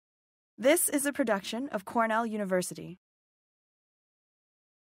This is a production of Cornell University.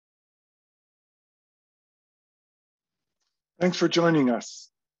 Thanks for joining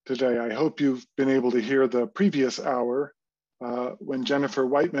us today. I hope you've been able to hear the previous hour when Jennifer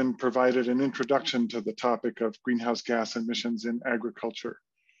Whiteman provided an introduction to the topic of greenhouse gas emissions in agriculture.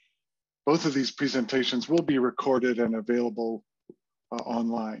 Both of these presentations will be recorded and available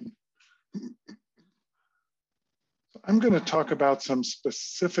online. I'm going to talk about some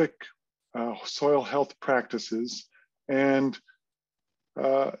specific soil health practices and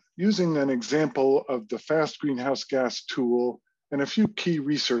using an example of the FAST greenhouse gas tool and a few key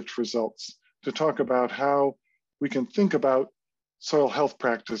research results to talk about how we can think about soil health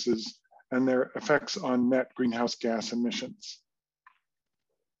practices and their effects on net greenhouse gas emissions.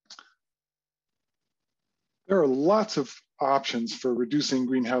 There are lots of options for reducing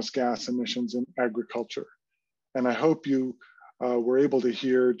greenhouse gas emissions in agriculture. And I hope you were able to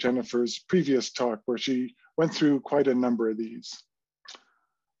hear Jennifer's previous talk where she went through quite a number of these.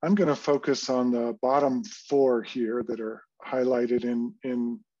 I'm going to focus on the bottom 4 here that are highlighted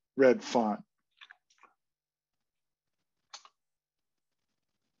in red font.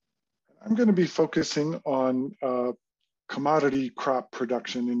 I'm going to be focusing on commodity crop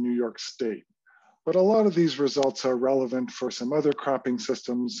production in New York State. But a lot of these results are relevant for some other cropping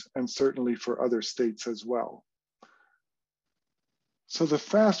systems and certainly for other states as well. So the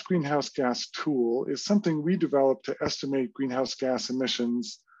FAST greenhouse gas tool is something we developed to estimate greenhouse gas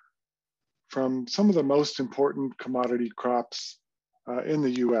emissions from some of the most important commodity crops in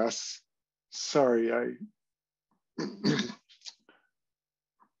the US. Sorry,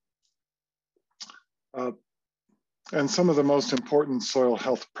 and some of the most important soil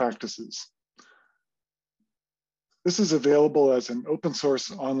health practices. This is available as an open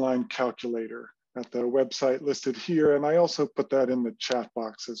source online calculator at the website listed here, and I also put that in the chat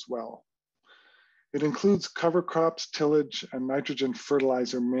box as well. It includes cover crops, tillage, and nitrogen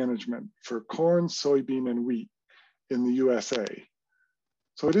fertilizer management for corn, soybean, and wheat in the USA.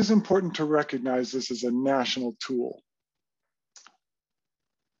 So it is important to recognize this as a national tool.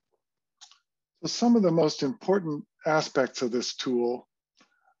 So some of the most important aspects of this tool,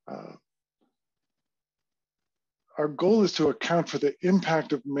 our goal is to account for the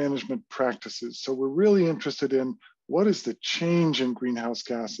impact of management practices. So we're really interested in what is the change in greenhouse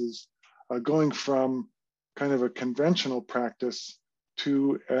gases going from kind of a conventional practice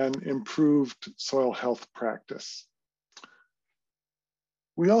to an improved soil health practice.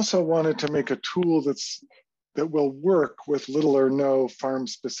 We also wanted to make a tool that will work with little or no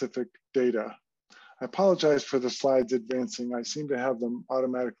farm-specific data. I apologize for the slides advancing. I seem to have them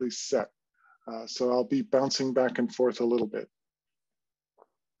automatically set. So I'll be bouncing back and forth a little bit.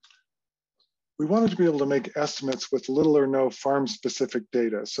 We wanted to be able to make estimates with little or no farm-specific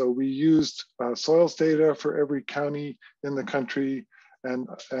data. So we used soils data for every county in the country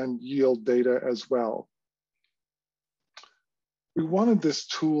and yield data as well. We wanted this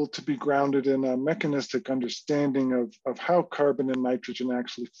tool to be grounded in a mechanistic understanding of how carbon and nitrogen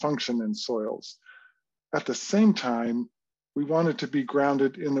actually function in soils. At the same time, we wanted to be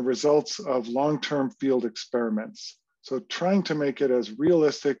grounded in the results of long-term field experiments. So trying to make it as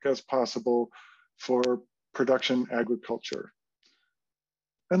realistic as possible for production agriculture.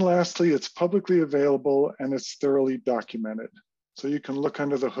 And lastly, it's publicly available and it's thoroughly documented. So you can look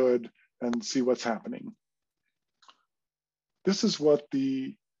under the hood and see what's happening. This is what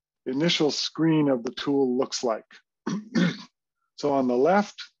the initial screen of the tool looks like. So on the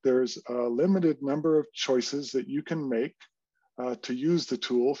left, there's a limited number of choices that you can make to use the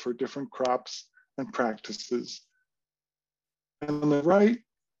tool for different crops and practices. And on the right,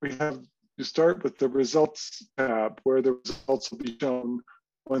 you start with the results tab where the results will be shown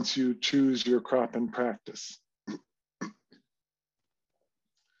once you choose your crop and practice.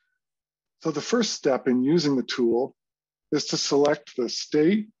 So the first step in using the tool is to select the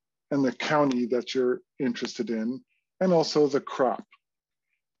state and the county that you're interested in, and also the crop.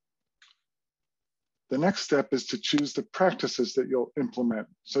 The next step is to choose the practices that you'll implement.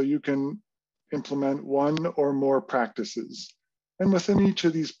 So you can implement one or more practices. And within each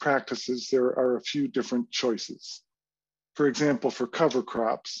of these practices, there are a few different choices. For example, for cover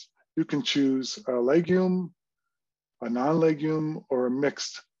crops, you can choose a legume, a non-legume, or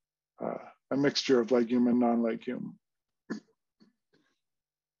a mixture of legume and non-legume.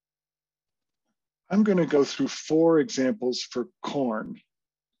 I'm going to go through 4 examples for corn.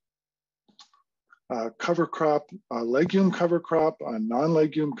 Cover crop, a legume cover crop, a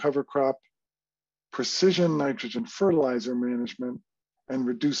non-legume cover crop, precision nitrogen fertilizer management, and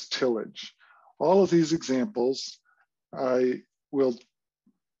reduced tillage. All of these examples I will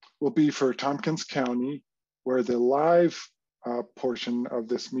will be for Tompkins County, where the live portion of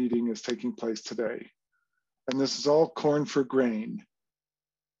this meeting is taking place today. And this is all corn for grain.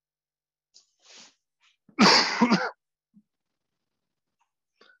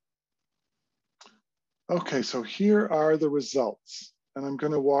 Okay, so here are the results. And I'm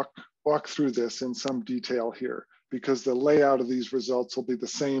going to walk through this in some detail here, because the layout of these results will be the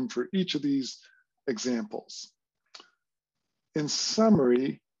same for each of these examples. In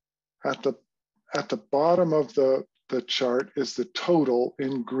summary, at the bottom of the chart is the total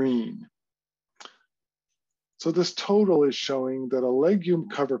in green. So this total is showing that a legume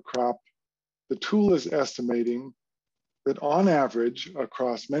cover crop, the tool is estimating that on average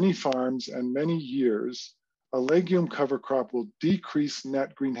across many farms and many years, a legume cover crop will decrease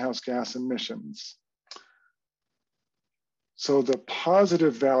net greenhouse gas emissions. So the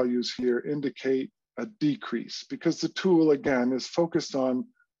positive values here indicate a decrease, because the tool, again, is focused on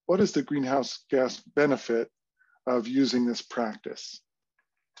what is the greenhouse gas benefit of using this practice.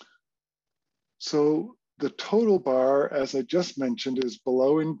 So the total bar, as I just mentioned, is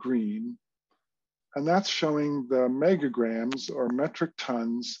below in green, and that's showing the megagrams or metric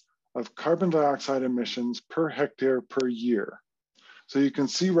tons of carbon dioxide emissions per hectare per year. So you can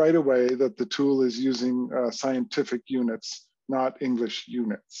see right away that the tool is using scientific units, not English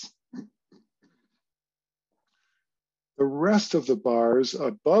units. The rest of the bars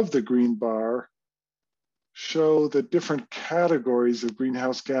above the green bar show the different categories of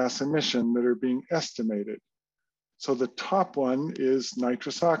greenhouse gas emission that are being estimated. So the top one is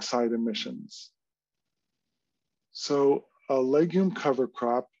nitrous oxide emissions. So a legume cover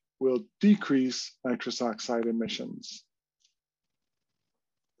crop will decrease nitrous oxide emissions.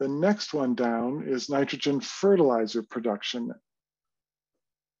 The next one down is nitrogen fertilizer production.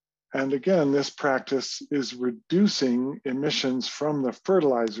 And again, this practice is reducing emissions from the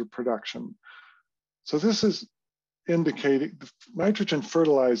fertilizer production. So this is indicating nitrogen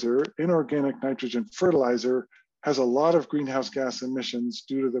fertilizer, inorganic nitrogen fertilizer, has a lot of greenhouse gas emissions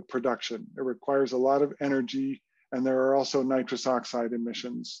due to the production. It requires a lot of energy, and there are also nitrous oxide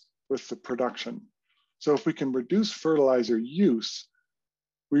emissions with the production. So if we can reduce fertilizer use,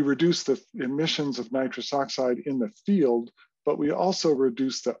 we reduce the emissions of nitrous oxide in the field, but we also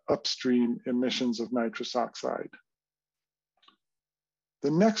reduce the upstream emissions of nitrous oxide. The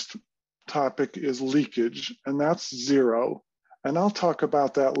next topic is leakage, and that's zero. And I'll talk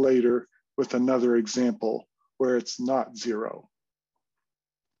about that later with another example where it's not zero.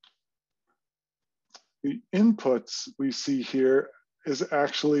 The inputs we see here is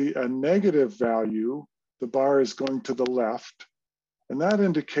actually a negative value. The bar is going to the left, and that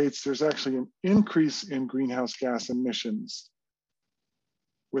indicates there's actually an increase in greenhouse gas emissions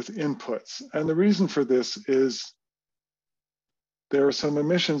with inputs. And the reason for this is there are some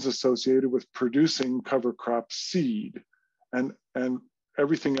emissions associated with producing cover crop seed and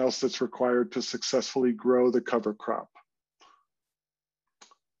everything else that's required to successfully grow the cover crop.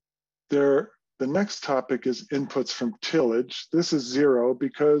 The next topic is inputs from tillage. This is zero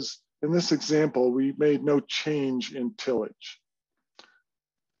because in this example, we made no change in tillage.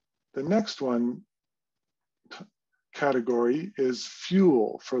 The next one category is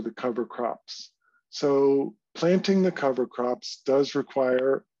fuel for the cover crops. So planting the cover crops does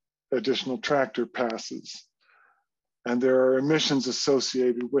require additional tractor passes, and there are emissions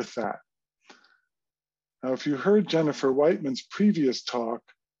associated with that. Now, if you heard Jennifer Whiteman's previous talk,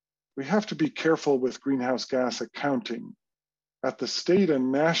 we have to be careful with greenhouse gas accounting. At the state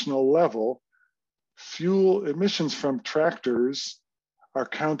and national level, fuel emissions from tractors are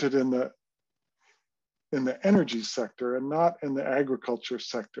counted in the energy sector and not in the agriculture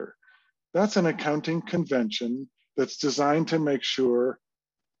sector. That's an accounting convention that's designed to make sure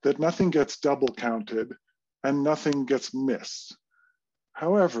that nothing gets double counted and nothing gets missed.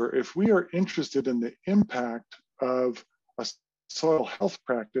 However, if we are interested in the impact of a soil health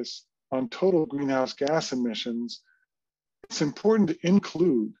practice on total greenhouse gas emissions, it's important to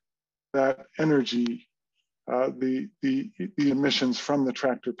include that energy, the emissions from the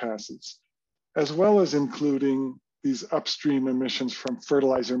tractor passes, as well as including these upstream emissions from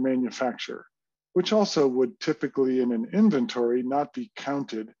fertilizer manufacture, which also would typically in an inventory not be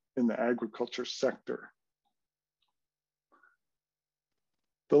counted in the agriculture sector.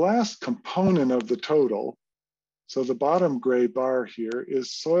 The last component of the total, so the bottom gray bar here,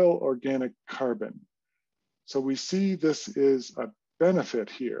 is soil organic carbon. So we see this is a benefit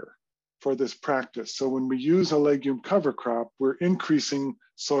here for this practice. So when we use a legume cover crop, we're increasing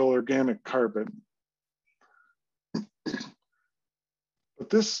soil organic carbon. But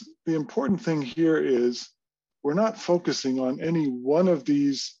the important thing here is we're not focusing on any one of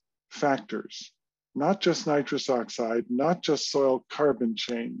these factors, not just nitrous oxide, not just soil carbon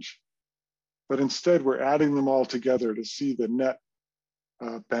change, but instead we're adding them all together to see the net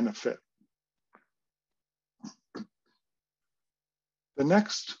benefit. The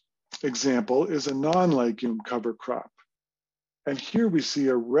next example is a non-legume cover crop. And here we see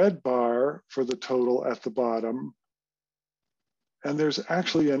a red bar for the total at the bottom. And there's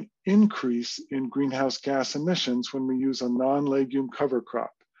actually an increase in greenhouse gas emissions when we use a non-legume cover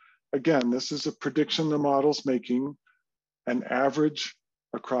crop. Again, this is a prediction the model's making, an average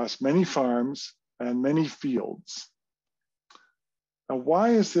across many farms and many fields. Now, why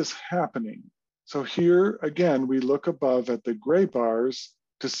is this happening? So here, again, we look above at the gray bars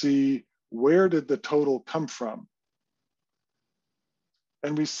to see where did the total come from.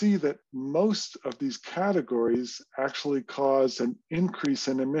 And we see that most of these categories actually cause an increase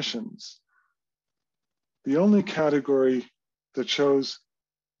in emissions. The only category that shows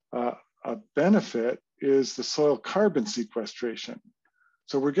a benefit is the soil carbon sequestration.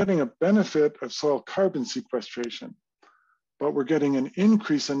 So we're getting a benefit of soil carbon sequestration, but we're getting an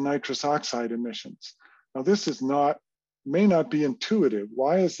increase in nitrous oxide emissions. Now this is may not be intuitive.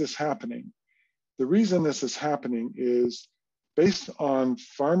 Why is this happening? The reason this is happening is based on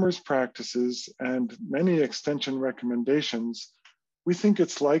farmers' practices and many extension recommendations, we think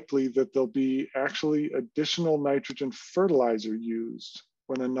it's likely that there'll be actually additional nitrogen fertilizer used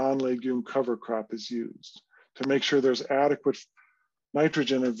when a non-legume cover crop is used to make sure there's adequate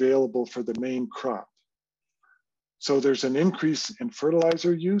nitrogen available for the main crop. So there's an increase in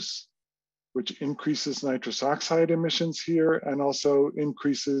fertilizer use, which increases nitrous oxide emissions here, and also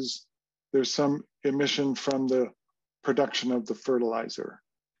there's some emission from the production of the fertilizer.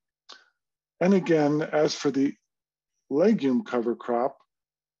 And again, as for the legume cover crop,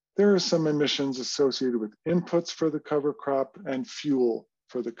 there are some emissions associated with inputs for the cover crop and fuel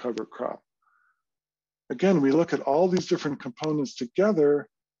for the cover crop. Again, we look at all these different components together,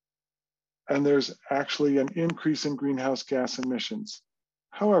 and there's actually an increase in greenhouse gas emissions.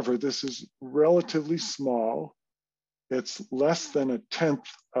 However, this is relatively small. It's less than 1/10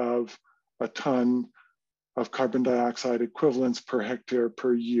 of a ton of carbon dioxide equivalents per hectare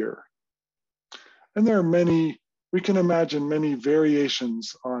per year. And there are we can imagine many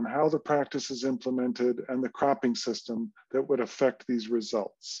variations on how the practice is implemented and the cropping system that would affect these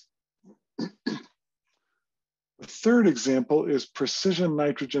results. The third example is precision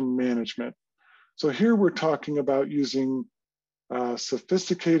nitrogen management. So here we're talking about using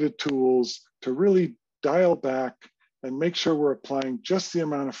sophisticated tools to really dial back and make sure we're applying just the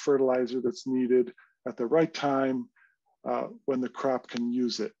amount of fertilizer that's needed at the right time when the crop can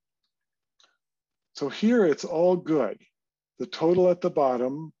use it. So here it's all good. The total at the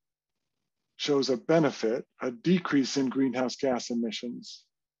bottom shows a benefit, a decrease in greenhouse gas emissions.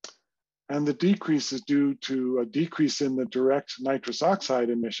 And the decrease is due to a decrease in the direct nitrous oxide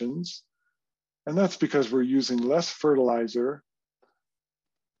emissions. And that's because we're using less fertilizer.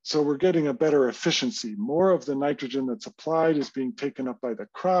 So we're getting a better efficiency. More of the nitrogen that's applied is being taken up by the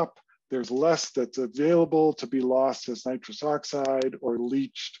crop. There's less that's available to be lost as nitrous oxide or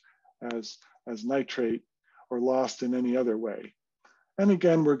leached as nitrate or lost in any other way. And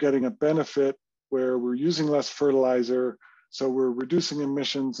again, we're getting a benefit where we're using less fertilizer, so we're reducing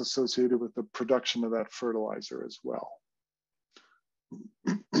emissions associated with the production of that fertilizer as well.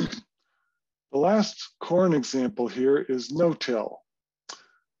 The last corn example here is no-till.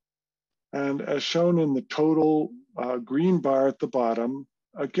 And as shown in the total green bar at the bottom,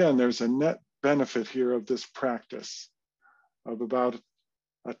 again, there's a net benefit here of this practice of about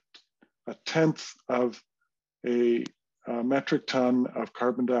a 1/10 of a metric ton of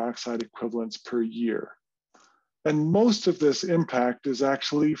carbon dioxide equivalents per year. And most of this impact is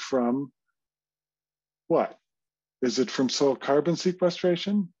actually from what? Is it from soil carbon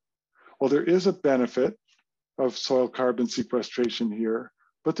sequestration? Well, there is a benefit of soil carbon sequestration here,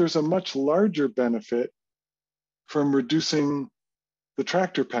 but there's a much larger benefit from reducing the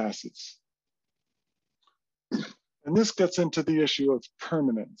tractor passes. And this gets into the issue of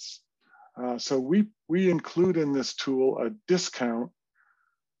permanence. So we include in this tool a discount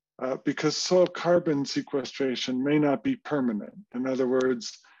because soil carbon sequestration may not be permanent. In other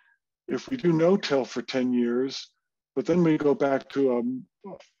words, if we do no-till for 10 years, but then we go back to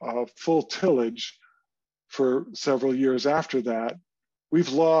a full tillage for several years after that, we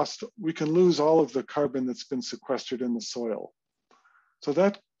can lose all of the carbon that's been sequestered in the soil. So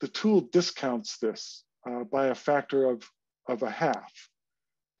that the tool discounts this by a factor of 1/2.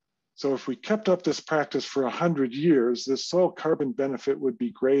 So if we kept up this practice for 100 years, this soil carbon benefit would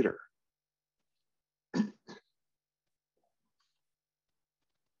be greater.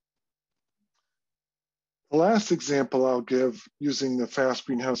 The last example I'll give using the FAST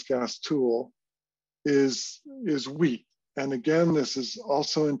greenhouse gas tool is wheat. And again, this is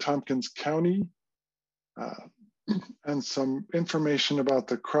also in Tompkins County. And some information about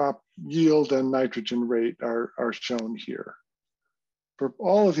the crop yield and nitrogen rate are shown here. For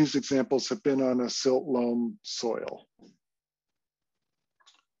all of these examples have been on a silt loam soil.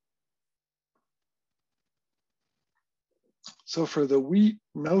 So for the wheat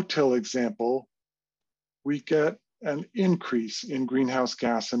no-till example, we get an increase in greenhouse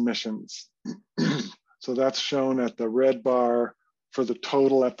gas emissions. So that's shown at the red bar for the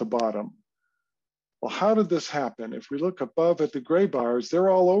total at the bottom. Well, how did this happen? If we look above at the gray bars,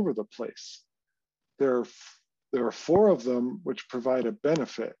 they're all over the place. There are 4 of them which provide a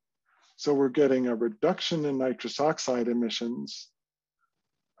benefit. So we're getting a reduction in nitrous oxide emissions,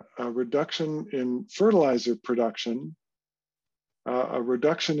 a reduction in fertilizer production, a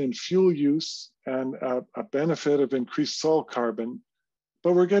reduction in fuel use, and a benefit of increased soil carbon,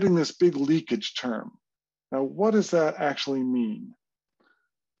 but we're getting this big leakage term. Now, what does that actually mean?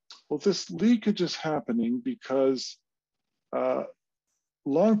 Well, this leakage is happening because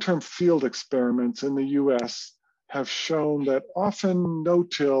long-term field experiments in the US have shown that often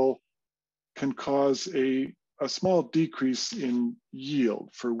no-till can cause a small decrease in yield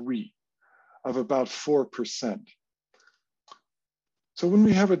for wheat of about 4%. So when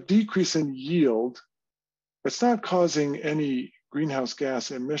we have a decrease in yield, it's not causing any greenhouse gas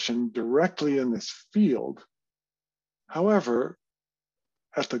emission directly in this field. However,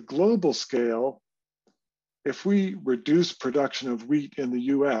 at the global scale, if we reduce production of wheat in the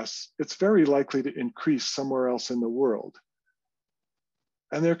US, it's very likely to increase somewhere else in the world.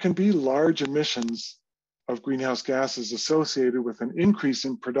 And there can be large emissions of greenhouse gases associated with an increase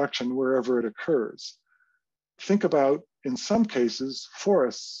in production wherever it occurs. Think about, in some cases,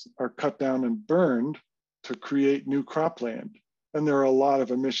 forests are cut down and burned to create new cropland. And there are a lot of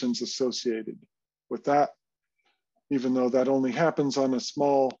emissions associated with that, even though that only happens on a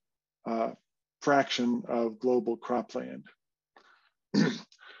small fraction of global cropland.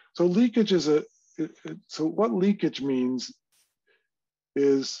 So leakage is so what leakage means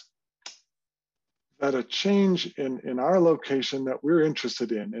is that a change in our location that we're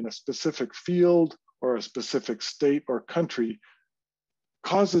interested in a specific field or a specific state or country,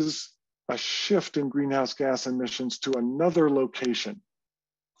 causes a shift in greenhouse gas emissions to another location.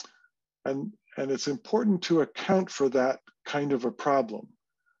 And it's important to account for that kind of a problem.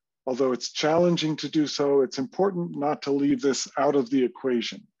 Although it's challenging to do so, it's important not to leave this out of the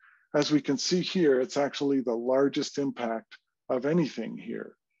equation. As we can see here, it's actually the largest impact of anything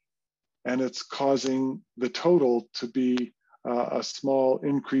here. And it's causing the total to be a small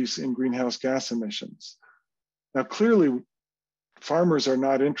increase in greenhouse gas emissions. Now, clearly, farmers are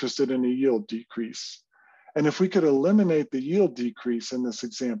not interested in a yield decrease. And if we could eliminate the yield decrease in this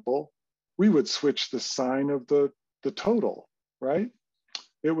example, we would switch the sign of the total, right?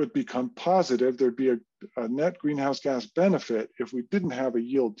 It would become positive. There'd be a net greenhouse gas benefit if we didn't have a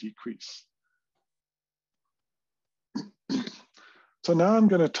yield decrease. So now I'm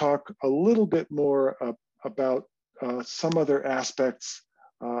going to talk a little bit more about some other aspects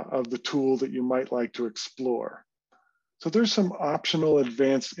of the tool that you might like to explore. So there's some optional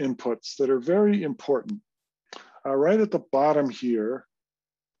advanced inputs that are very important. Right at the bottom here,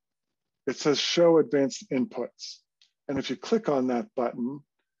 it says show advanced inputs. And if you click on that button,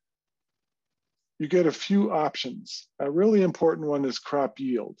 you get a few options. A really important one is crop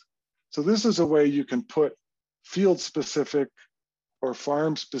yield. So this is a way you can put field-specific or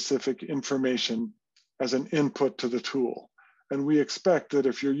farm-specific information as an input to the tool. And we expect that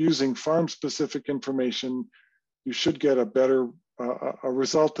if you're using farm-specific information, you should get a better a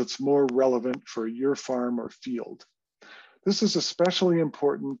result that's more relevant for your farm or field. This is especially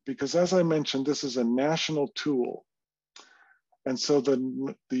important because, as I mentioned, this is a national tool. And so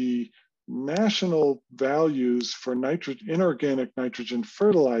the national values for inorganic nitrogen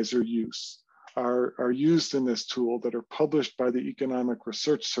fertilizer use are used in this tool that are published by the Economic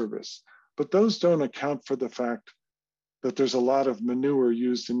Research Service. But those don't account for the fact that there's a lot of manure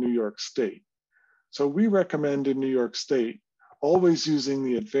used in New York State. So we recommend in New York State always using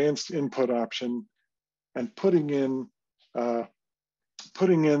the advanced input option and putting in an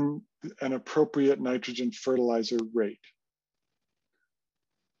appropriate nitrogen fertilizer rate.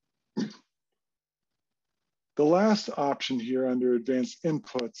 The last option here under advanced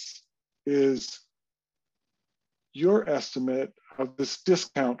inputs is your estimate of this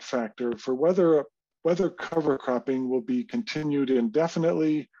discount factor for whether cover cropping will be continued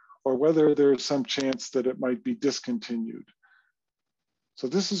indefinitely or whether there's some chance that it might be discontinued. So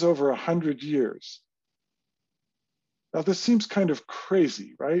this is over 100 years. Now, this seems kind of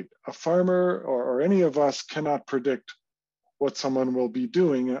crazy, right? A farmer or any of us cannot predict what someone will be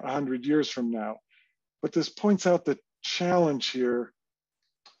doing 100 years from now. But this points out the challenge here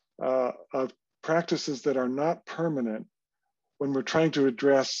of practices that are not permanent when we're trying to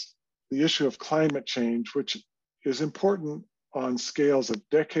address the issue of climate change, which is important on scales of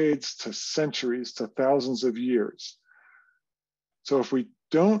decades to centuries to thousands of years. So if we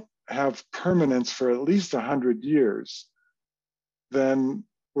don't have permanence for at least 100 years, then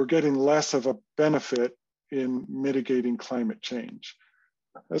we're getting less of a benefit in mitigating climate change.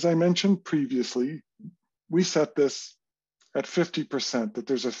 As I mentioned previously, we set this at 50%, that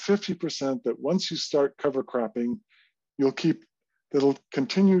there's a 50% that once you start cover cropping, that'll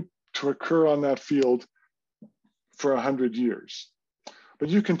continue to occur on that field for 100 years. But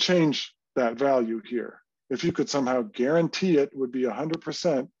you can change that value here. If you could somehow guarantee it would be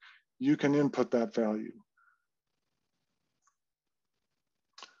 100%, you can input that value.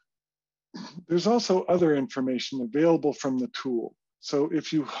 There's also other information available from the tool. So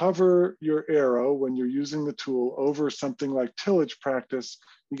if you hover your arrow when you're using the tool over something like tillage practice,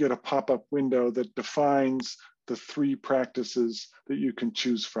 you get a pop-up window that defines the 3 practices that you can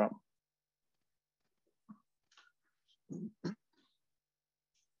choose from.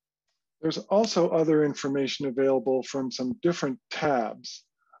 There's also other information available from some different tabs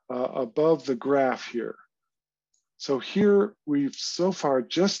above the graph here. So here we've so far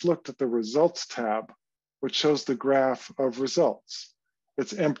just looked at the results tab, which shows the graph of results.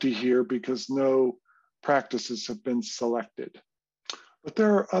 It's empty here because no practices have been selected. But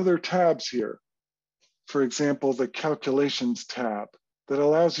there are other tabs here. For example, the calculations tab that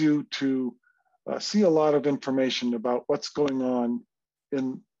allows you to see a lot of information about what's going on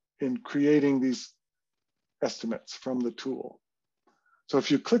in creating these estimates from the tool. So if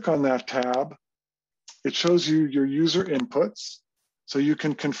you click on that tab, it shows you your user inputs. So you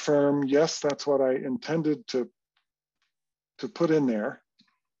can confirm, yes, that's what I intended to put in there.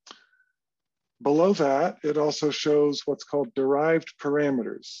 Below that, it also shows what's called derived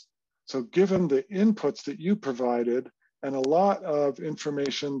parameters. So given the inputs that you provided and a lot of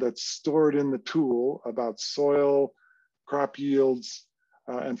information that's stored in the tool about soil, crop yields,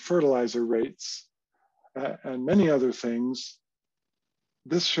 and fertilizer rates, and many other things,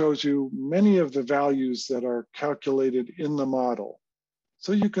 this shows you many of the values that are calculated in the model.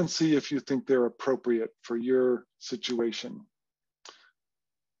 So you can see if you think they're appropriate for your situation.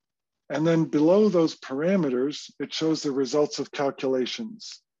 And then below those parameters, it shows the results of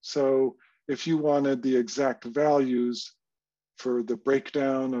calculations. So if you wanted the exact values for the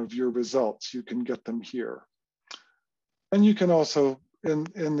breakdown of your results, you can get them here. And you can also, in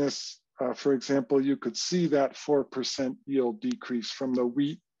this, for example, you could see that 4% yield decrease from the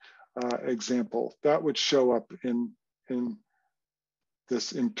wheat example. That would show up in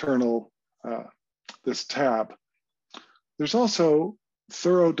this internal, this tab. There's also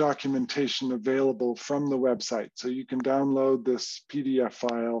thorough documentation available from the website. So you can download this PDF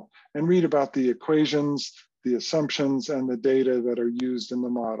file and read about the equations, the assumptions, and the data that are used in the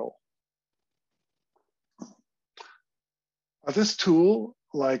model. This tool,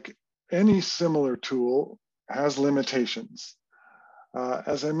 like any similar tool, has limitations.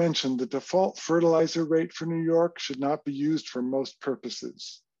 As I mentioned, the default fertilizer rate for New York should not be used for most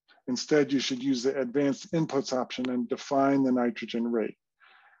purposes. Instead, you should use the advanced inputs option and define the nitrogen rate.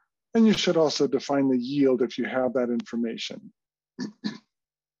 And you should also define the yield if you have that information.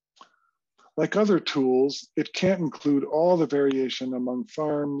 Like other tools, it can't include all the variation among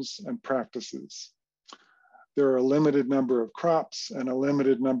farms and practices. There are a limited number of crops and a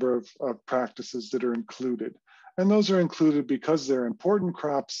limited number of practices that are included. And those are included because they're important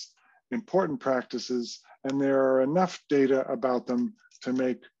crops, important practices, and there are enough data about them to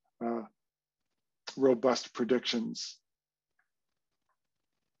make robust predictions.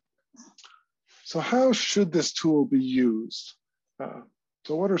 So how should this tool be used?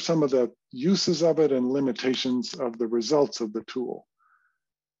 So what are some of the uses of it and limitations of the results of the tool?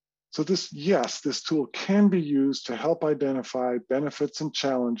 So this tool can be used to help identify benefits and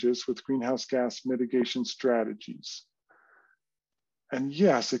challenges with greenhouse gas mitigation strategies. And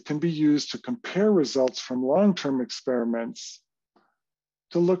yes, it can be used to compare results from long-term experiments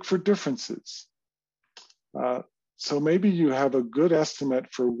to look for differences. So maybe you have a good estimate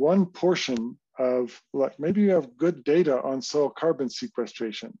for one portion of, like maybe you have good data on soil carbon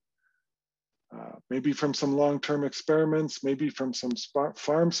sequestration. Maybe from some long-term experiments, maybe from some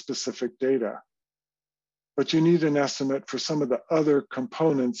farm-specific data. But you need an estimate for some of the other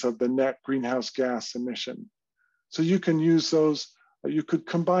components of the net greenhouse gas emission. So you can use those, you could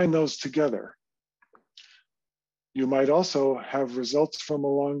combine those together. You might also have results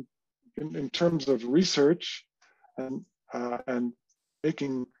from in terms of research and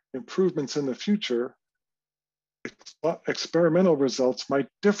making improvements in the future. Experimental results might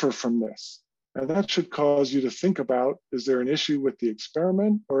differ from this. And that should cause you to think about, is there an issue with the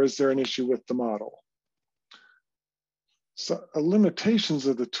experiment or is there an issue with the model? So limitations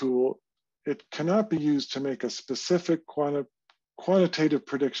of the tool, it cannot be used to make a specific quantitative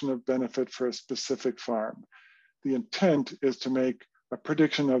prediction of benefit for a specific farm. The intent is to make a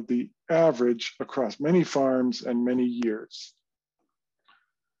prediction of the average across many farms and many years.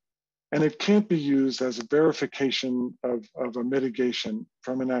 And it can't be used as a verification of a mitigation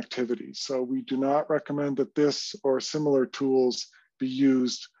from an activity. So we do not recommend that this or similar tools be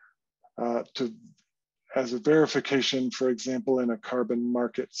used as a verification, for example, in a carbon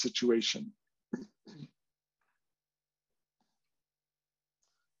market situation.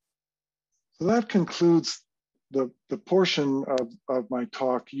 So that concludes the portion of my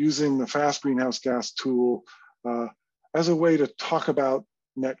talk using the FAST greenhouse gas tool as a way to talk about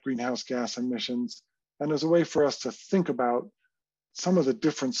net greenhouse gas emissions and as a way for us to think about some of the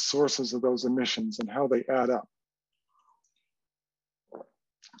different sources of those emissions and how they add up.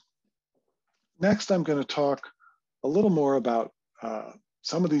 Next, I'm going to talk a little more about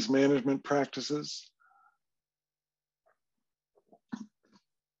some of these management practices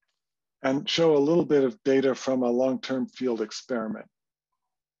and show a little bit of data from a long-term field experiment.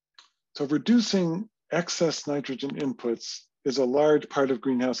 So reducing excess nitrogen inputs is a large part of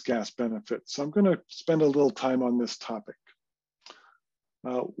greenhouse gas benefits. So I'm going to spend a little time on this topic.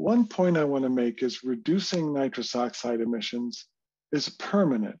 One point I want to make is reducing nitrous oxide emissions is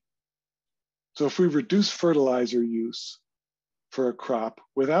permanent. So if we reduce fertilizer use for a crop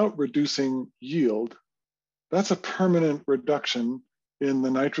without reducing yield, that's a permanent reduction in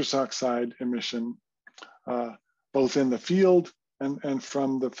the nitrous oxide emission, both in the field and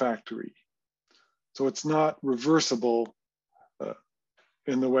from the factory. So it's not reversible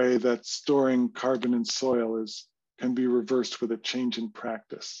in the way that storing carbon in soil can be reversed with a change in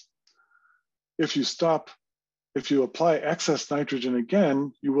practice. If you apply excess nitrogen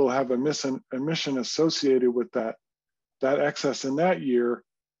again, you will have emission associated with that excess in that year,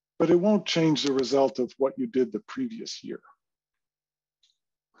 but it won't change the result of what you did the previous year.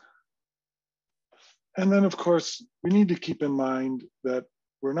 And then of course, we need to keep in mind that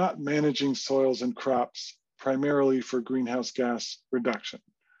we're not managing soils and crops primarily for greenhouse gas reduction.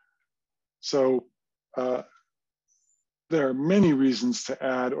 So there are many reasons to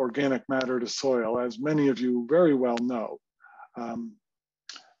add organic matter to soil, as many of you very well know.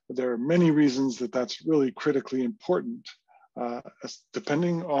 There are many reasons that that's really critically important,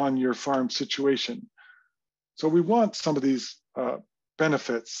 depending on your farm situation. So we want some of these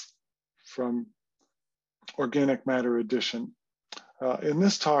benefits from organic matter addition. In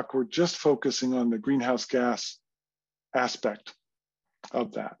this talk, we're just focusing on the greenhouse gas aspect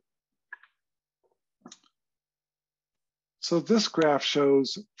of that. So this graph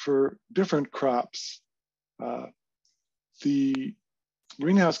shows for different crops, the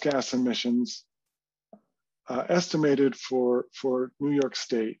greenhouse gas emissions estimated for New York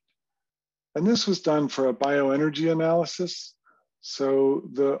State. And this was done for a bioenergy analysis. So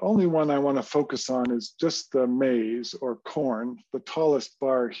the only one I want to focus on is just the maize or corn, the tallest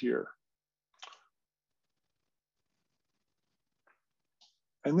bar here.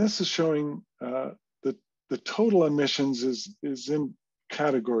 And this is showing the total emissions is in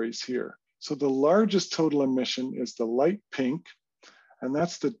categories here. So the largest total emission is the light pink, and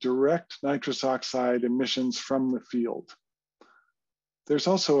that's the direct nitrous oxide emissions from the field. There's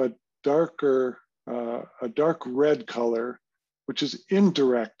also a dark red color, which is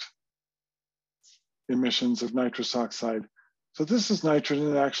indirect emissions of nitrous oxide. So this is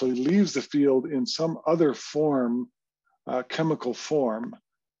nitrogen that actually leaves the field in some other form, chemical form,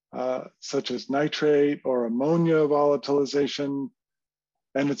 such as nitrate or ammonia volatilization.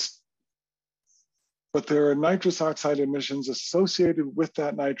 But there are nitrous oxide emissions associated with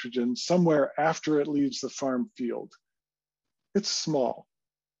that nitrogen somewhere after it leaves the farm field. It's small.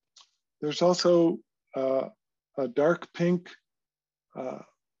 There's also a dark pink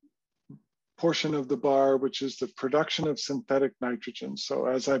portion of the bar, which is the production of synthetic nitrogen. So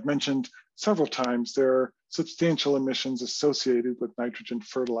as I've mentioned several times, there are substantial emissions associated with nitrogen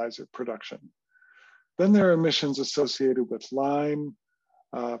fertilizer production. Then there are emissions associated with lime,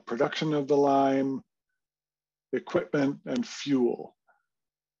 production of the lime, equipment, and fuel.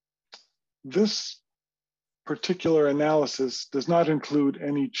 This particular analysis does not include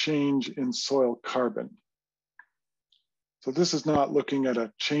any change in soil carbon. So this is not looking at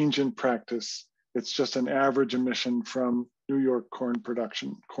a change in practice. It's just an average emission from New York corn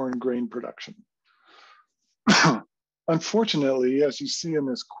production, corn grain production. Unfortunately, as you see in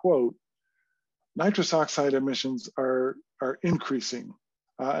this quote, nitrous oxide emissions are increasing.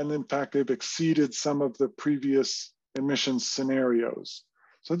 And in fact, they've exceeded some of the previous emissions scenarios.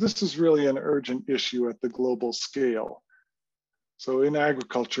 So this is really an urgent issue at the global scale. So in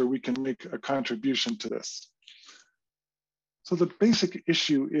agriculture, we can make a contribution to this. So the basic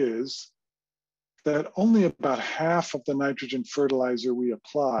issue is that only about half of the nitrogen fertilizer we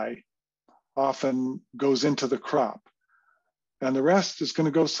apply often goes into the crop, and the rest is going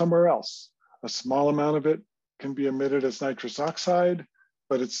to go somewhere else. A small amount of it can be emitted as nitrous oxide,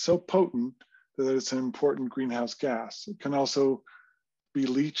 but it's so potent that it's an important greenhouse gas. It can also be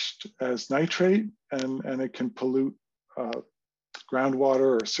leached as nitrate, and it can pollute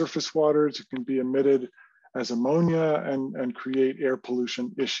groundwater or surface waters. It can be emitted as ammonia and create air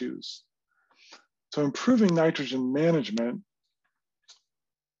pollution issues. So improving nitrogen management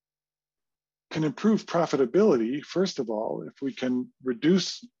can improve profitability, first of all, if we can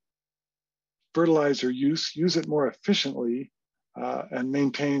reduce fertilizer use it more efficiently, and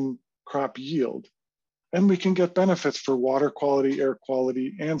maintain crop yield. And we can get benefits for water quality, air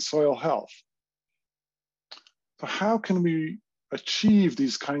quality, and soil health. So how can we achieve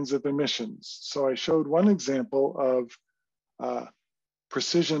these kinds of emissions? So I showed one example of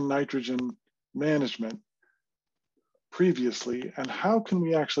precision nitrogen management previously, and how can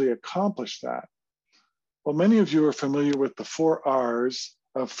we actually accomplish that? Well, many of you are familiar with the 4 R's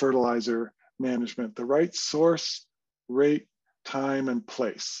of fertilizer management: the right source, rate, time, and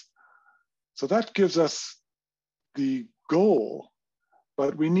place. So that gives us the goal,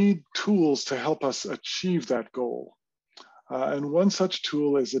 but we need tools to help us achieve that goal. And one such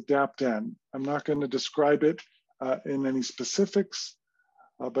tool is AdaptN. I'm not going to describe it in any specifics,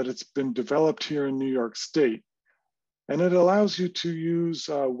 but it's been developed here in New York State. And it allows you to use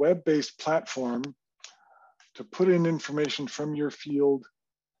a web-based platform to put in information from your field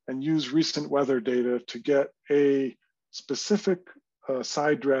and use recent weather data to get a specific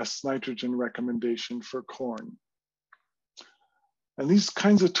side dress nitrogen recommendation for corn. And these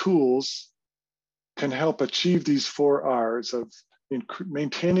kinds of tools can help achieve these 4 R's of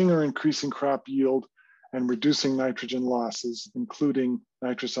maintaining or increasing crop yield and reducing nitrogen losses, including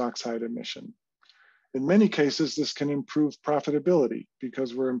nitrous oxide emission. In many cases, this can improve profitability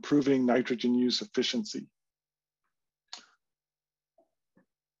because we're improving nitrogen use efficiency.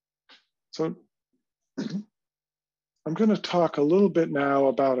 So I'm going to talk a little bit now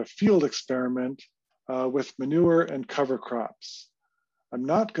about a field experiment with manure and cover crops. I'm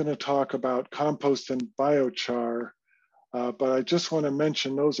not going to talk about compost and biochar, but I just want to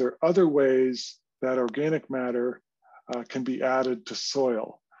mention those are other ways that organic matter can be added to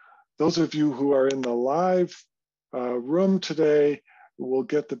soil. Those of you who are in the live room today will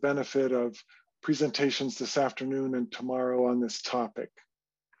get the benefit of presentations this afternoon and tomorrow on this topic.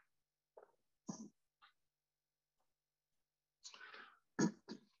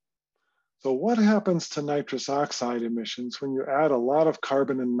 So what happens to nitrous oxide emissions when you add a lot of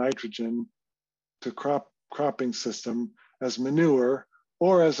carbon and nitrogen to cropping system as manure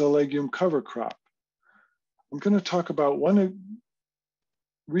or as a legume cover crop? I'm going to talk about one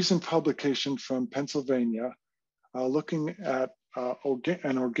recent publication from Pennsylvania looking at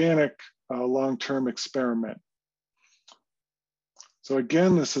an organic long-term experiment. So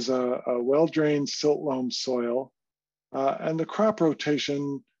again, this is a well-drained silt loam soil, and the crop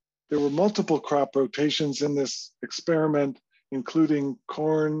rotation, there were multiple crop rotations in this experiment, including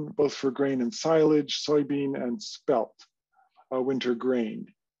corn, both for grain and silage, soybean, and spelt, winter grain.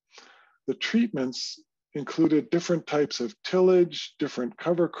 The treatments included different types of tillage, different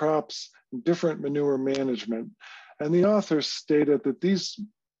cover crops, and different manure management. And the authors stated that these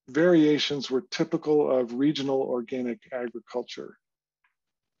variations were typical of regional organic agriculture.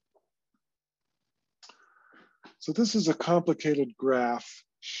 So this is a complicated graph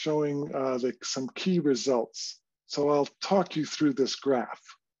showing some key results. So I'll talk you through this graph.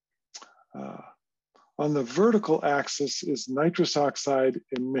 On the vertical axis is nitrous oxide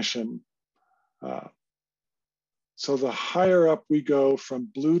emission. So the higher up we go from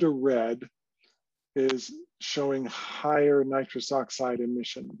blue to red is showing higher nitrous oxide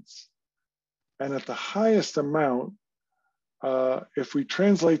emissions. And at the highest amount, if we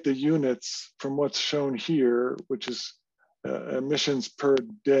translate the units from what's shown here, which is emissions per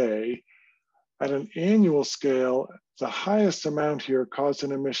day, at an annual scale, the highest amount here caused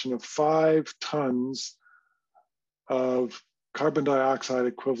an emission of 5 tons of carbon dioxide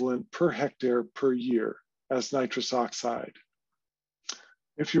equivalent per hectare per year as nitrous oxide.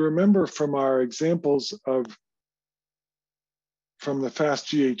 If you remember from our examples from the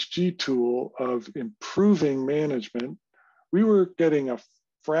FAST-GHG tool of improving management, we were getting a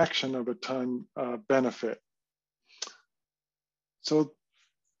fraction of a ton benefit. So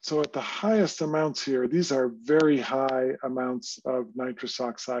at the highest amounts here, these are very high amounts of nitrous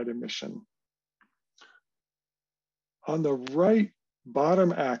oxide emission. On the right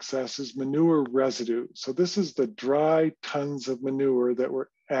bottom axis is manure residue. So this is the dry tons of manure that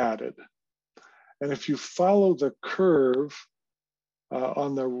were added. And if you follow the curve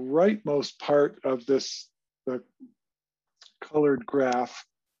on the rightmost part of the colored graph,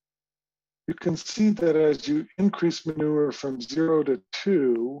 you can see that as you increase manure from 0 to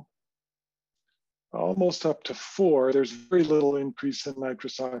 2, almost up to 4, there's very little increase in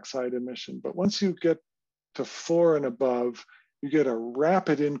nitrous oxide emission. But once you get to 4 and above, you get a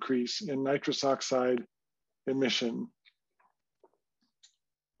rapid increase in nitrous oxide emission,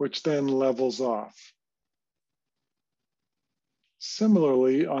 which then levels off.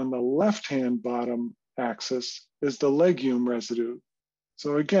 Similarly, on the left-hand bottom axis is the legume residue.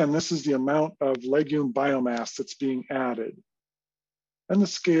 So again, this is the amount of legume biomass that's being added. And the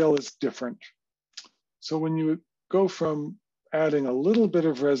scale is different. So when you go from adding a little bit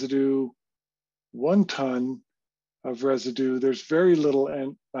of residue, 1 ton of residue, there's very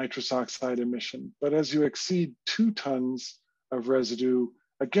little nitrous oxide emission. But as you exceed 2 tons of residue,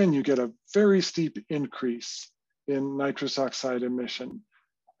 again, you get a very steep increase in nitrous oxide emission.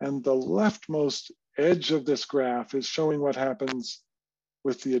 And the leftmost edge of this graph is showing what happens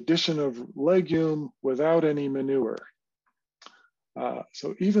with the addition of legume without any manure.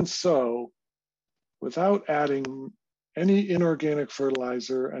 So even so, without adding any inorganic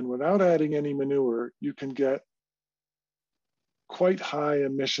fertilizer and without adding any manure, you can get quite high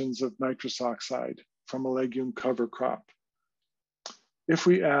emissions of nitrous oxide from a legume cover crop. If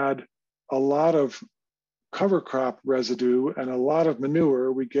we add a lot of cover crop residue and a lot of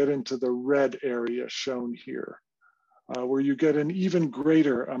manure, we get into the red area shown here, where you get an even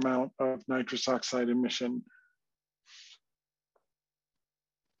greater amount of nitrous oxide emission.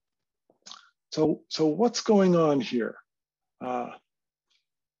 So what's going on here?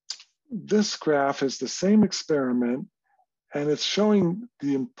 This graph is the same experiment, and it's showing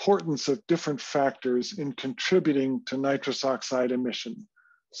the importance of different factors in contributing to nitrous oxide emission.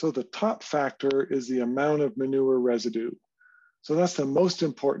 So the top factor is the amount of manure residue. So that's the most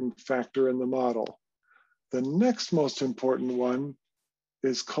important factor in the model. The next most important one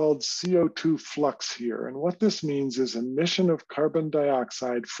is called CO2 flux here. And what this means is emission of carbon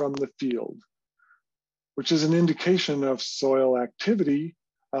dioxide from the field, which is an indication of soil activity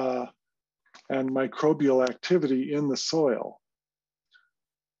and microbial activity in the soil.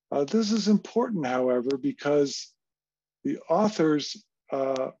 This is important, however, because the authors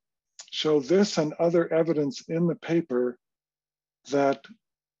show this and other evidence in the paper that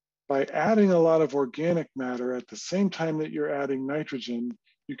by adding a lot of organic matter at the same time that you're adding nitrogen,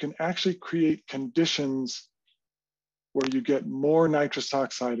 you can actually create conditions where you get more nitrous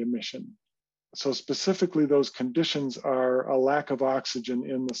oxide emission. So specifically, those conditions are a lack of oxygen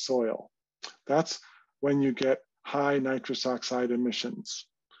in the soil. That's when you get high nitrous oxide emissions.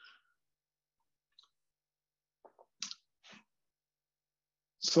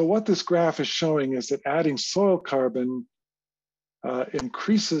 So what this graph is showing is that adding soil carbon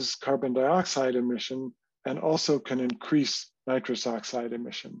increases carbon dioxide emission and also can increase nitrous oxide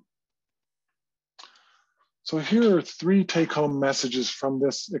emission. So here are 3 take-home messages from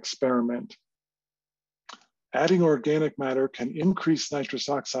this experiment. Adding organic matter can increase nitrous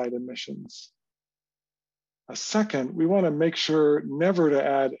oxide emissions. Second, we want to make sure never to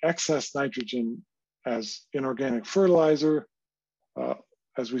add excess nitrogen as inorganic fertilizer,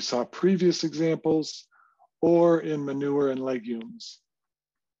 as we saw previous examples, or in manure and legumes.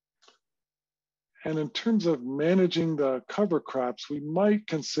 And in terms of managing the cover crops, we might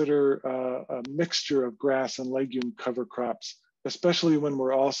consider a mixture of grass and legume cover crops, especially when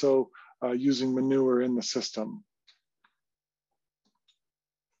we're also using manure in the system.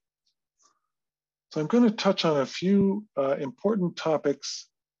 So I'm going to touch on a few important topics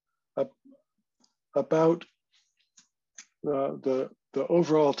about the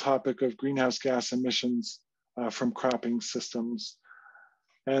overall topic of greenhouse gas emissions from cropping systems.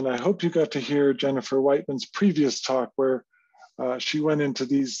 And I hope you got to hear Jennifer Whiteman's previous talk where she went into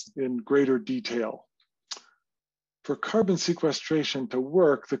these in greater detail. For carbon sequestration to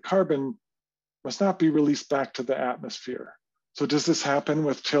work, the carbon must not be released back to the atmosphere. So does this happen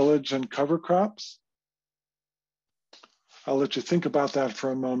with tillage and cover crops? I'll let you think about that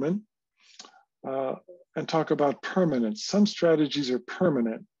for a moment. and talk about permanence. Some strategies are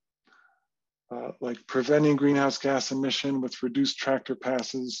permanent, like preventing greenhouse gas emission with reduced tractor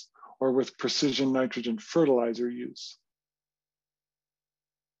passes or with precision nitrogen fertilizer use.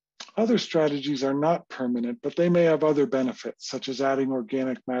 Other strategies are not permanent, but they may have other benefits, such as adding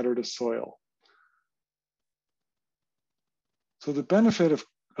organic matter to soil. So the benefit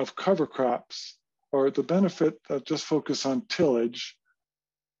of cover crops, or the benefit of just focus on tillage,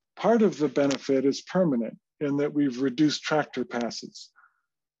 part of the benefit is permanent in that we've reduced tractor passes.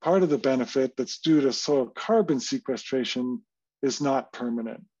 Part of the benefit that's due to soil carbon sequestration is not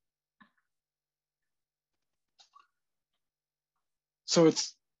permanent. So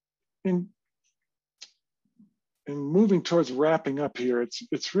it's in moving towards wrapping up here,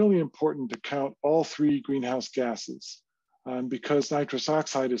 it's really important to count all three greenhouse gases. Because nitrous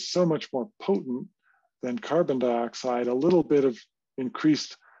oxide is so much more potent than carbon dioxide, a little bit of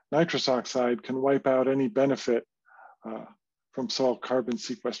increased nitrous oxide can wipe out any benefit from soil carbon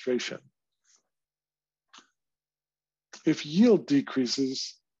sequestration. If yield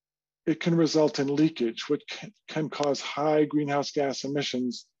decreases, it can result in leakage, which can cause high greenhouse gas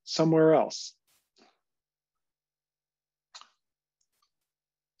emissions somewhere else.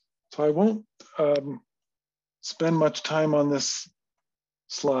 So I won't spend much time on this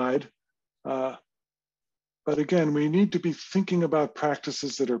slide, but again, we need to be thinking about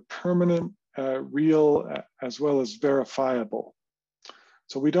practices that are permanent, real, as well as verifiable.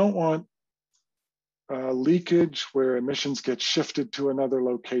 So we don't want leakage where emissions get shifted to another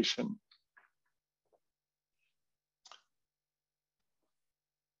location.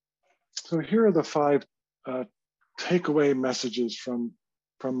 So here are the 5 takeaway messages from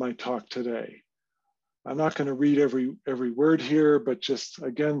my talk today. I'm not going to read every word here, but just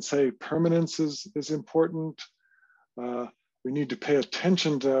again say permanence is important. We need to pay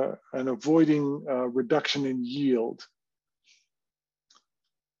attention to and avoiding reduction in yield.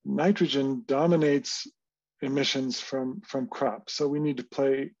 Nitrogen dominates emissions from crops, so we need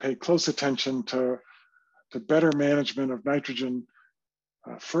to pay close attention to better management of nitrogen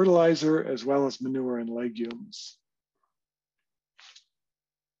fertilizer as well as manure and legumes.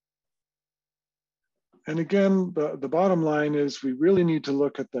 And again, the bottom line is we really need to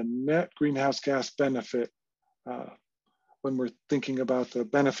look at the net greenhouse gas benefit when we're thinking about the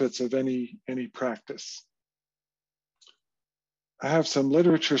benefits of any practice. I have some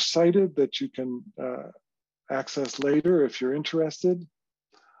literature cited that you can access later if you're interested.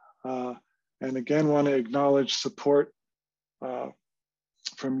 And again, want to acknowledge support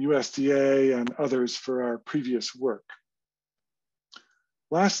from USDA and others for our previous work.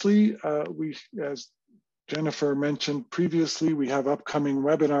 Lastly, as Jennifer mentioned previously, we have upcoming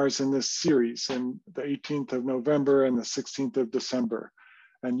webinars in this series in the 18th of November and the 16th of December.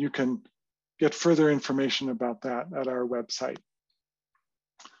 And you can get further information about that at our website.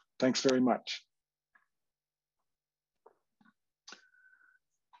 Thanks very much.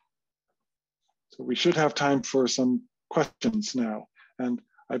 So we should have time for some questions now. And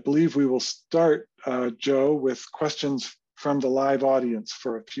I believe we will start, Joe, with questions from the live audience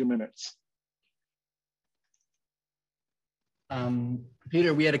for a few minutes.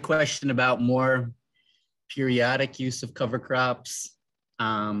 Peter, we had a question about more periodic use of cover crops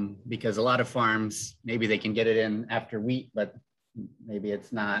because a lot of farms, maybe they can get it in after wheat, but maybe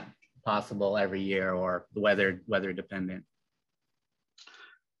it's not possible every year or the weather dependent.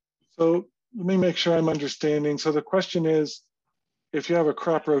 So let me make sure I'm understanding. So the question is, if you have a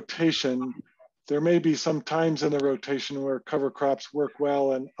crop rotation, there may be some times in the rotation where cover crops work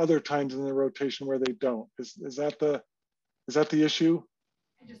well and other times in the rotation where they don't. Is that the issue?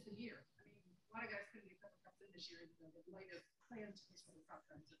 Just the year. I mean, a lot of guys couldn't get cover crops in this year. The latest plans for the crop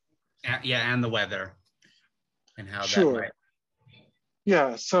trends. Yeah, and the weather and how sure. that might.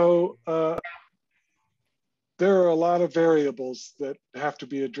 Yeah, so there are a lot of variables that have to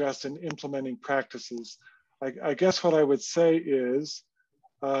be addressed in implementing practices. I guess what I would say is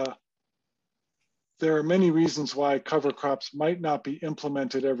there are many reasons why cover crops might not be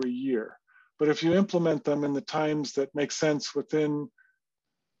implemented every year. But if you implement them in the times that make sense within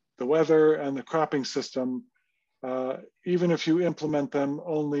the weather and the cropping system, even if you implement them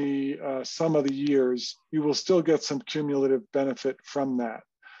only some of the years, you will still get some cumulative benefit from that.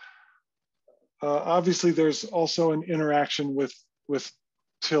 Obviously, there's also an interaction with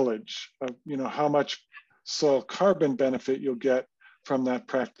tillage, how much soil carbon benefit you'll get from that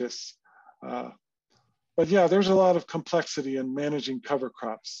practice. But yeah, there's a lot of complexity in managing cover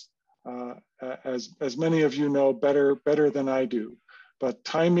crops. As many of you know better than I do, but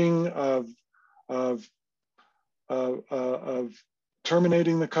timing of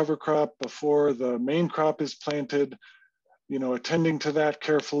terminating the cover crop before the main crop is planted, attending to that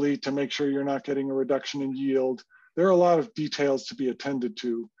carefully to make sure you're not getting a reduction in yield. There are a lot of details to be attended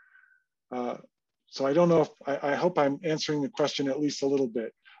to. So I don't know if, I hope I'm answering the question at least a little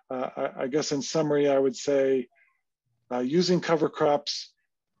bit. I guess in summary, I would say using cover crops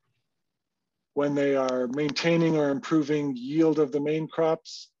when they are maintaining or improving yield of the main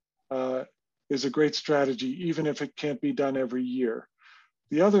crops is a great strategy, even if it can't be done every year.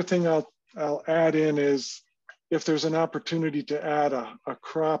 The other thing I'll add in is if there's an opportunity to add a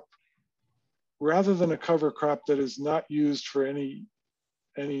crop rather than a cover crop that is not used for any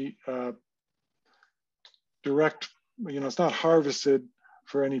direct, it's not harvested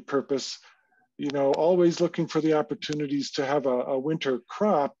for any purpose, always looking for the opportunities to have a winter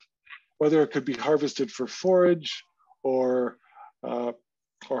crop, whether it could be harvested for forage or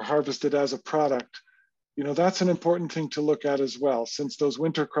harvested as a product. That's an important thing to look at as well, since those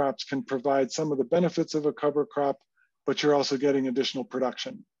winter crops can provide some of the benefits of a cover crop, but you're also getting additional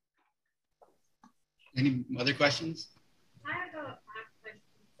production. Any other questions? I have a question.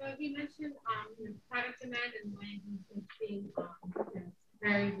 So you mentioned product demand and land use being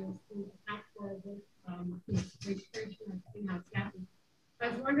variables to account for the registration of greenhouse gases. I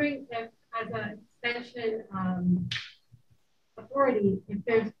was wondering if, as an extension authority, if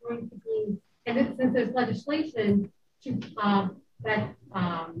there's going to be, and since there's legislation that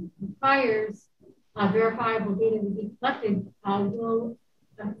requires verifiable data to be collected, will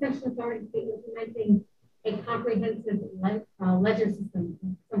extension authorities be implementing a comprehensive ledger system,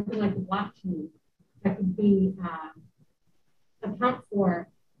 something like a blockchain, that could be account for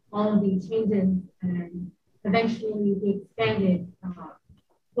all of these changes and eventually be expanded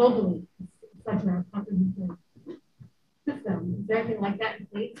globally, such a comprehensive system? Is there anything like that in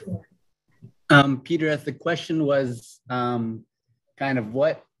place? Peter, if the question was kind of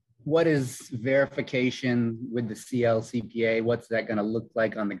what is verification with the CLCPA? What's that going to look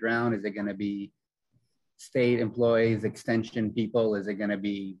like on the ground? Is it going to be state employees, extension people? Is it going to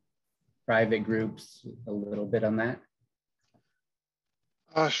be private groups? A little bit on that.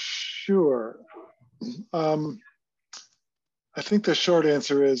 Sure. I think the short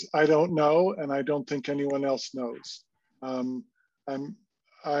answer is I don't know, and I don't think anyone else knows.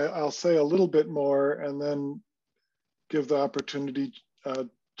 I'll say a little bit more and then give the opportunity,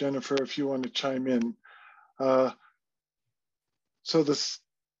 Jennifer, if you want to chime in. So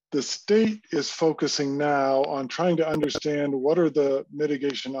the state is focusing now on trying to understand what are the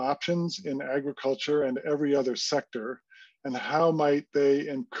mitigation options in agriculture and every other sector, and how might they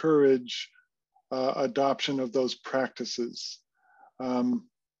encourage adoption of those practices.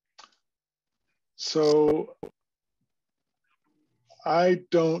 So I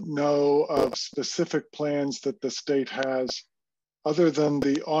don't know of specific plans that the state has other than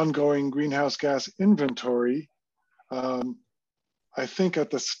the ongoing greenhouse gas inventory. I think at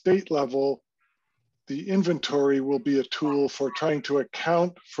the state level, the inventory will be a tool for trying to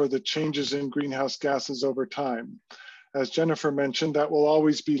account for the changes in greenhouse gases over time. As Jennifer mentioned, that will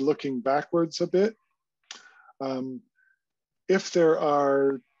always be looking backwards a bit. If there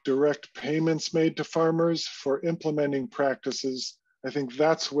are direct payments made to farmers for implementing practices, I think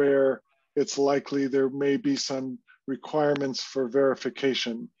that's where it's likely there may be some requirements for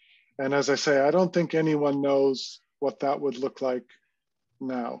verification. And as I say, I don't think anyone knows what that would look like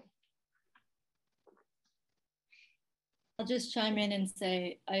now. I'll just chime in and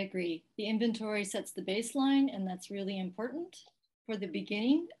say, I agree. The inventory sets the baseline, and that's really important for the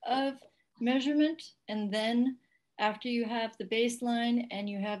beginning of measurement. And then after you have the baseline and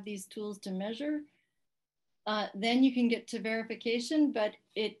you have these tools to measure, then you can get to verification, but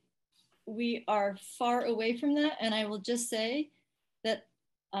we are far away from that. And I will just say that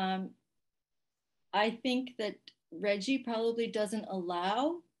I think that Reggie probably doesn't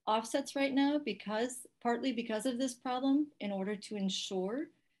allow offsets right now partly because of this problem, in order to ensure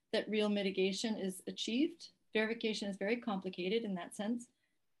that real mitigation is achieved. Verification is very complicated in that sense.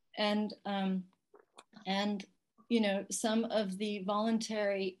 And some of the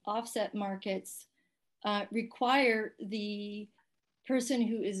voluntary offset markets require the person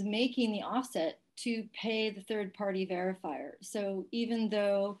who is making the offset to pay the third-party verifier. So even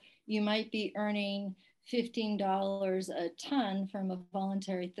though you might be earning $15 a ton from a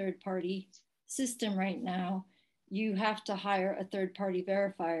voluntary third-party system right now, you have to hire a third-party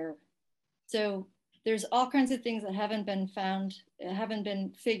verifier. So there's all kinds of things that haven't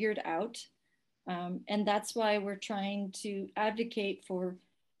been figured out. And that's why we're trying to advocate for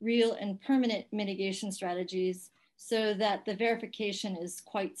real and permanent mitigation strategies, so that the verification is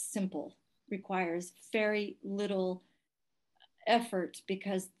quite simple, requires very little effort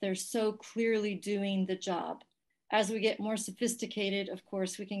because they're so clearly doing the job. As we get more sophisticated, of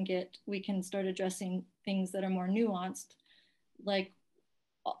course, we can start addressing things that are more nuanced, like,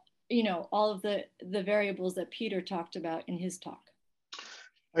 all of the variables that Peter talked about in his talk.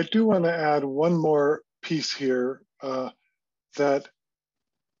 I do want to add one more piece here, that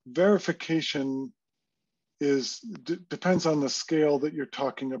verification depends on the scale that you're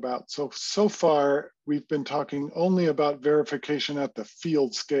talking about. So far, we've been talking only about verification at the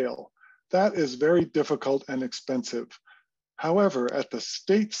field scale. That is very difficult and expensive. However, at the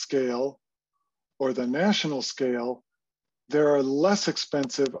state scale or the national scale, there are less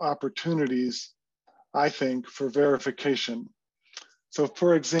expensive opportunities, I think, for verification. So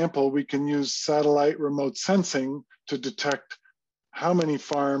for example, we can use satellite remote sensing to detect how many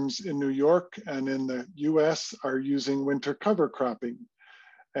farms in New York and in the US are using winter cover cropping.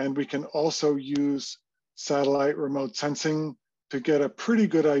 And we can also use satellite remote sensing to get a pretty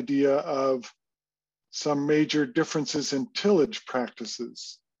good idea of some major differences in tillage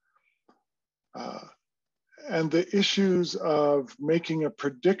practices. And the issues of making a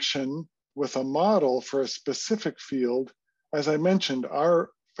prediction with a model for a specific field, as I mentioned,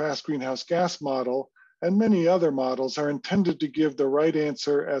 our FAST greenhouse gas model and many other models are intended to give the right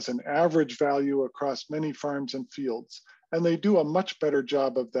answer as an average value across many farms and fields. And they do a much better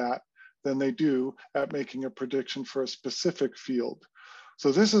job of that than they do at making a prediction for a specific field.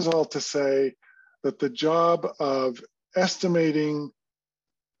 So this is all to say that the job of estimating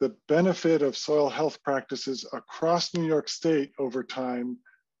the benefit of soil health practices across New York State over time,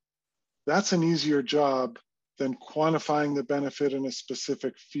 that's an easier job than quantifying the benefit in a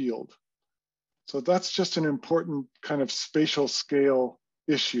specific field. So that's just an important kind of spatial scale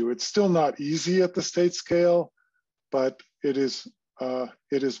issue. It's still not easy at the state scale, but it is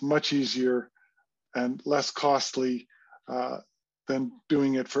much easier and less costly than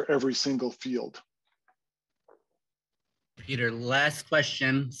doing it for every single field. Peter, last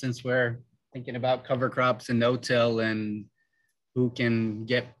question, since we're thinking about cover crops and no-till and who can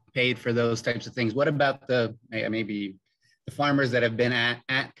get paid for those types of things. What about maybe the farmers that have been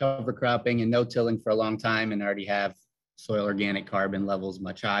at cover cropping and no-tilling for a long time and already have soil organic carbon levels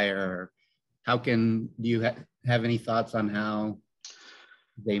much higher? Or do you have any thoughts on how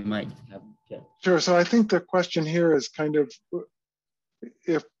they might have? Sure, so I think the question here is kind of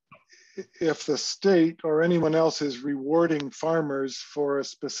if the state or anyone else is rewarding farmers for a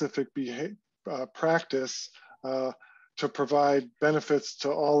specific practice to provide benefits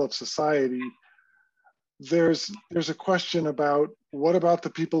to all of society, there's a question about what about the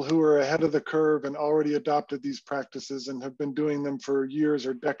people who are ahead of the curve and already adopted these practices and have been doing them for years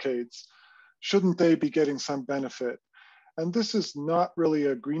or decades? Shouldn't they be getting some benefit? And this is not really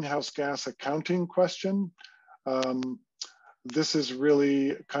a greenhouse gas accounting question. This is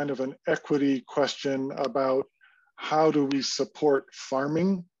really kind of an equity question about how do we support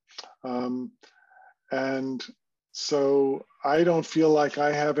farming? And so I don't feel like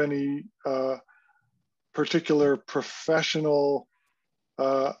I have any particular professional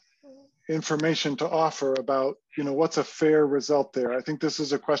information to offer about, what's a fair result there. I think this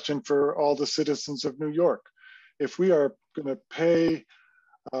is a question for all the citizens of New York. If we are going to pay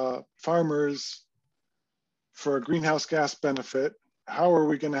farmers for a greenhouse gas benefit, how are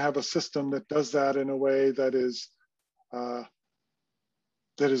we going to have a system that does that in a way that is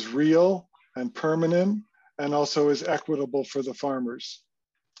real and permanent and also is equitable for the farmers?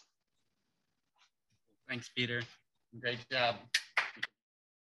 Thanks, Peter. Great job.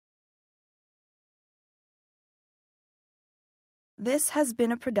 This has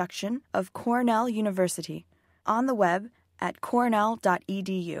been a production of Cornell University, on the web at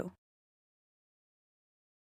cornell.edu.